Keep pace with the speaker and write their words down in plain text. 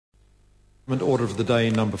Order of the day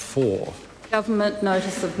number 4. Government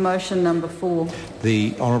notice of motion number 4.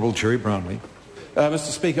 The Honourable Jerry Brownlee.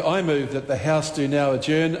 Mr Speaker, I move that the House do now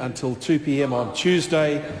adjourn until 2 p.m. on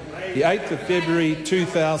Tuesday, the 8th of February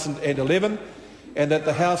 2011, and that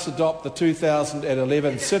the House adopt the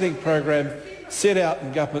 2011 sitting programme set out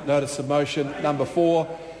in Government Notice of Motion number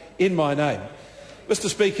 4 in my name. Mr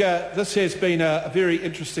Speaker, this has been a very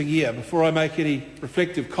interesting year. Before I make any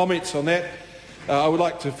reflective comments on that, I would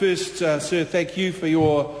like to first, sir, thank you for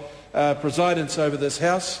your presidence over this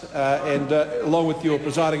House and along with your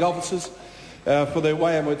presiding officers for the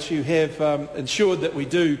way in which you have ensured that we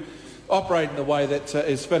do operate in a way that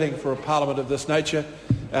is fitting for a parliament of this nature.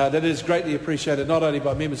 That is greatly appreciated not only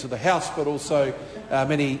by members of the House but also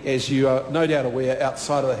many, as you are no doubt aware,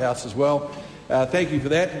 outside of the House as well. Thank you for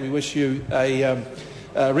that, and we wish you a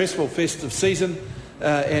restful festive season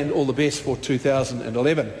and all the best for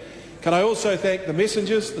 2011. Can I also thank the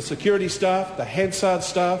messengers, the security staff, the Hansard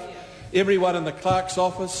staff, everyone in the clerk's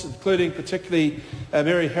office, including particularly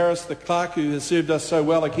Mary Harris, the clerk, who has served us so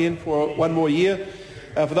well again for one more year.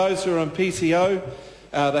 For those who are on PCO,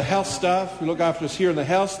 the House staff who look after us here in the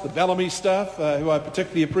House, the Bellamy staff, who I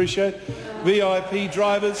particularly appreciate, VIP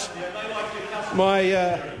drivers, my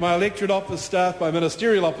electorate office staff, my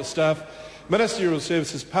ministerial office staff, ministerial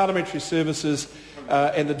services, parliamentary services,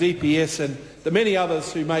 and the DPS, and the many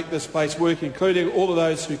others who make this place work, including all of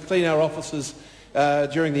those who clean our offices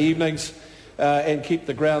during the evenings and keep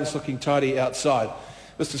the grounds looking tidy outside.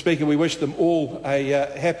 Mr Speaker, we wish them all a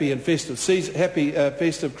happy and festive season,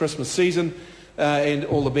 festive Christmas season and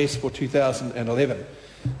all the best for 2011.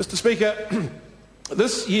 Mr Speaker,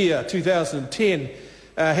 this year, 2010,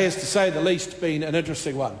 has to say the least been an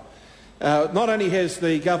interesting one. Not only has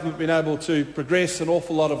the government been able to progress an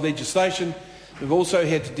awful lot of legislation, we've also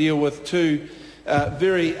had to deal with two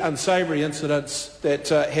very unsavoury incidents that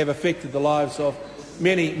have affected the lives of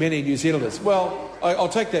many, many New Zealanders. Well, I'll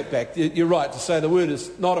take that back. You're right to say the word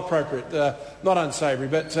is not appropriate, not unsavoury,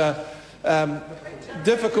 but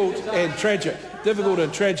difficult and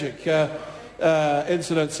tragic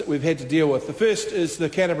incidents that we've had to deal with. The first is the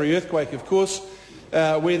Canterbury earthquake, of course,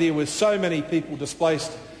 where there were so many people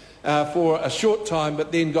displaced for a short time,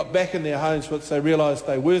 but then got back in their homes once they realised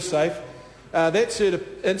they were safe. That sort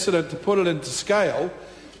of incident, to put it into scale,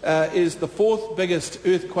 is the 4th biggest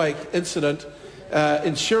earthquake incident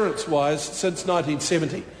insurance-wise since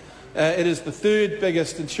 1970. It is the 3rd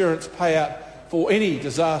biggest insurance payout for any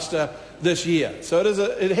disaster this year. So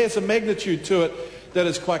it has a magnitude to it that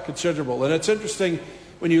is quite considerable. And it's interesting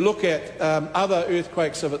when you look at other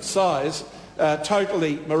earthquakes of its size,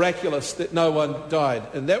 totally miraculous that no one died.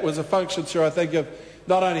 And that was a function, sir, I think, of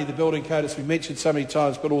not only the building code, as we mentioned so many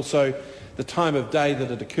times, but also the time of day that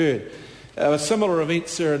it occurred. A similar event,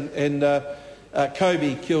 sir, in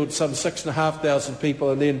Kobe killed some 6,500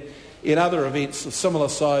 people, and then in other events of similar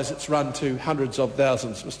size it's run to hundreds of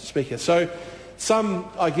thousands, Mr Speaker. So some,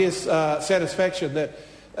 I guess, satisfaction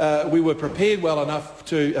that we were prepared well enough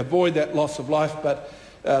to avoid that loss of life, but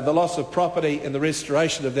the loss of property and the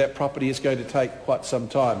restoration of that property is going to take quite some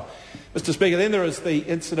time. Mr Speaker, then there is the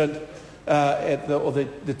incident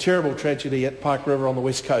the terrible tragedy at Pike River on the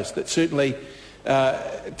west coast that certainly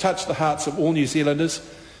touched the hearts of all New Zealanders.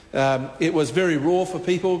 It was very raw for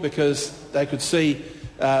people because they could see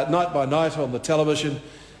night by night on the television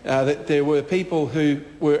that there were people who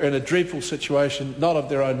were in a dreadful situation, not of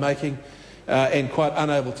their own making, and quite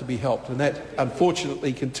unable to be helped. And that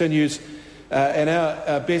unfortunately continues. And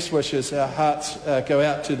our best wishes, our hearts go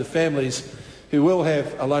out to the families who will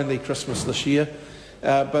have a lonely Christmas this year.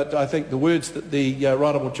 But I think the words that the Right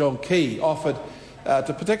Honourable John Key offered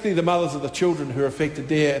to particularly the mothers of the children who are affected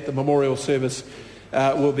there at the memorial service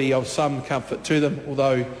will be of some comfort to them,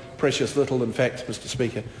 although precious little, in fact, Mr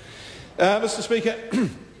Speaker. Mr Speaker,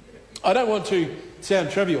 I don't want to sound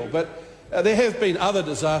trivial, but there have been other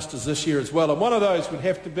disasters this year as well, and one of those would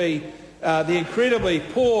have to be the incredibly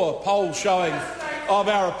poor poll showing of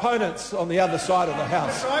our opponents on the other side of the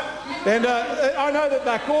House. And I know that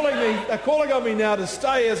they're calling on me now to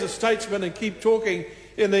stay as a statesman and keep talking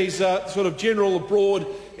in these sort of general, broad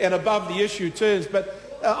and above the issue terms, but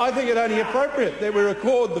I think it only appropriate that we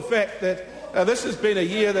record the fact that this has been a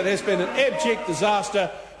year that has been an abject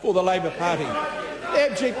disaster for the Labour Party.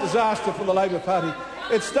 Abject disaster for the Labour Party.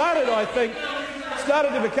 It started, I think,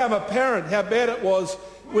 to become apparent how bad it was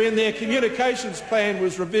when their communications plan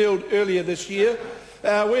was revealed earlier this year,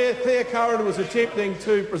 where Claire Curran was attempting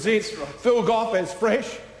to present Phil Goff as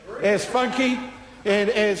fresh, as funky and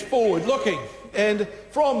as forward-looking. And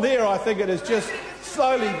from there, I think it has just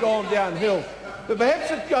slowly gone downhill. But perhaps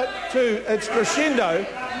it got to its crescendo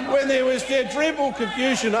when there was their dreadful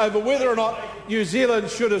confusion over whether or not New Zealand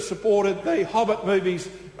should have supported the Hobbit movies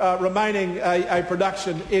remaining a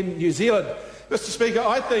production in New Zealand. Mr Speaker,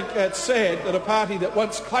 I think it's sad that a party that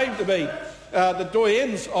once claimed to be the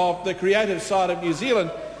doyens of the creative side of New Zealand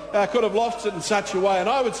could have lost it in such a way, and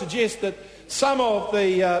I would suggest that some of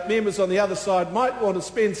the members on the other side might want to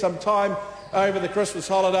spend some time over the Christmas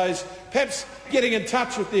holidays, perhaps getting in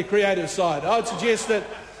touch with their creative side. I would suggest that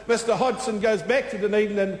Mr Hodgson goes back to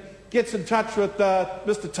Dunedin and gets in touch with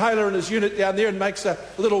Mr Taylor and his unit down there and makes a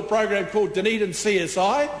little program called Dunedin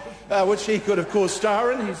CSI, which he could, of course,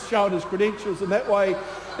 star in. He's shown his credentials in that way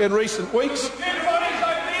in recent weeks.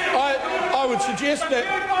 I would suggest that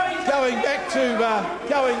going back to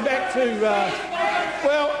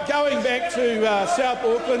South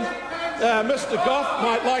Auckland, Mr Goff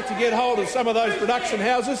might like to get hold of some of those production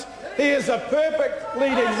houses. He is a perfect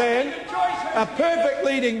leading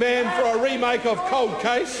man for a remake of Cold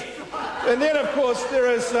Case. And then, of course, there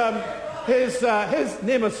is his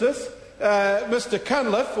nemesis, Mr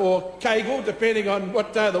Cunliffe, or Cagle, depending on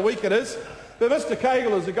what day of the week it is. But Mr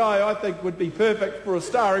Cagle is a guy I think would be perfect for a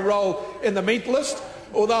starring role in The Mentalist,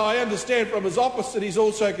 although I understand from his opposite he's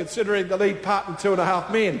also considering the lead part in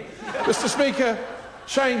 2.5 Men. Mr Speaker,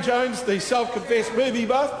 Shane Jones, the self-confessed movie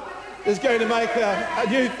buff, is going to make a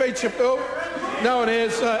new feature film known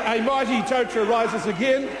as A Mighty Totra Rises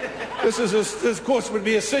Again. This, of course, would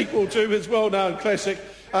be a sequel to his well-known classic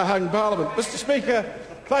Hung Parliament. Mr Speaker,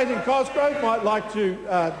 Clayton Cosgrove might like to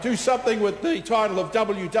do something with the title of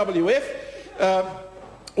WWF,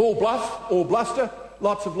 all bluff, all bluster,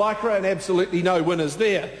 lots of lycra and absolutely no winners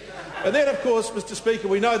there. And then, of course, Mr Speaker,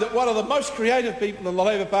 we know that one of the most creative people in the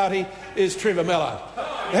Labour Party is Trevor Mallard.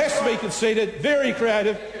 It has to be conceded, very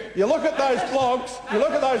creative. You look at those blogs, and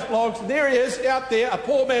there he is out there, a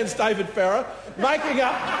poor man's David Farrar, making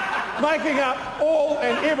up all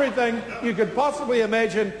and everything you could possibly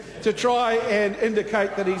imagine to try and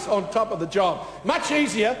indicate that he's on top of the job. Much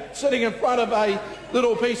easier sitting in front of a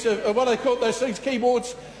little piece of what do they call those things,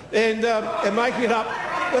 keyboards, and making it up,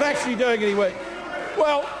 than actually doing any work.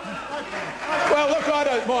 Well, look, I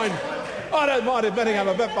don't mind admitting I'm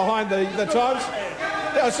a bit behind the times.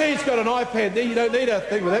 I see he's got an iPad there. You don't need a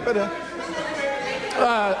thing with that, but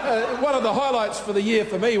one of the highlights for the year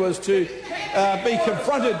for me was to be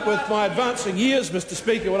confronted with my advancing years, Mr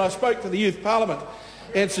Speaker, when I spoke to the Youth Parliament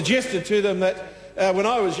and suggested to them that when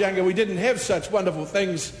I was younger we didn't have such wonderful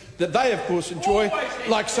things that they, of course, enjoy,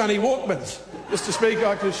 like Sunny Walkmans. Mr Speaker,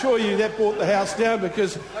 I can assure you that brought the House down,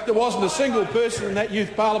 because there wasn't a single person in that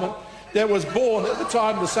Youth Parliament that was born at the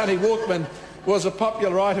time the Sunny Walkman was a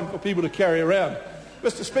popular item for people to carry around.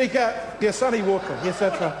 Mr Speaker, yes, Sunny Walkman, yes,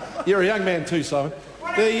 that's right. You're a young man too, Simon.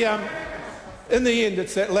 In the end,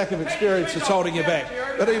 it's that lack of experience that's holding you back.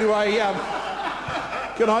 But anyway,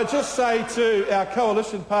 can I just say to our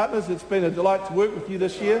coalition partners, it's been a delight to work with you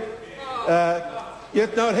this year.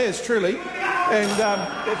 It has, truly. And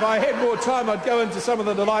if I had more time, I'd go into some of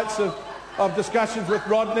the delights of discussions with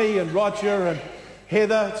Rodney and Roger and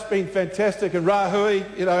Heather. It's been fantastic. And Rahui,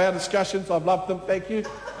 our discussions, I've loved them, thank you.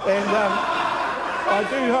 And I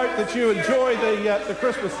do hope that you enjoy the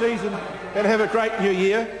Christmas season and have a great new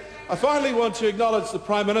year. I finally want to acknowledge the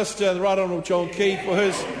Prime Minister, the Right Honourable John Key, for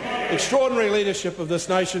his extraordinary leadership of this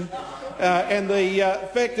nation. And the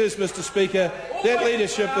fact is, Mr Speaker, that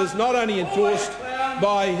leadership is not only endorsed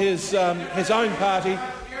by his own party,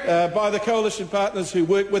 by the coalition partners who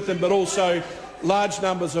work with him, but also large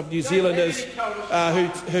numbers of New Zealanders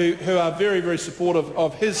who are very, very supportive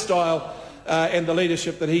of his style and the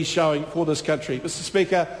leadership that he's showing for this country. Mr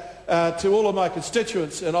Speaker, to all of my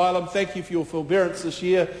constituents in Ireland, thank you for your forbearance this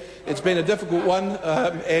year. It's been a difficult one,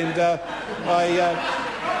 and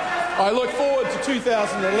I look forward to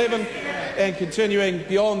 2011 and continuing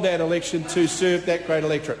beyond that election to serve that great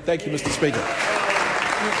electorate. Thank you, Mr Speaker.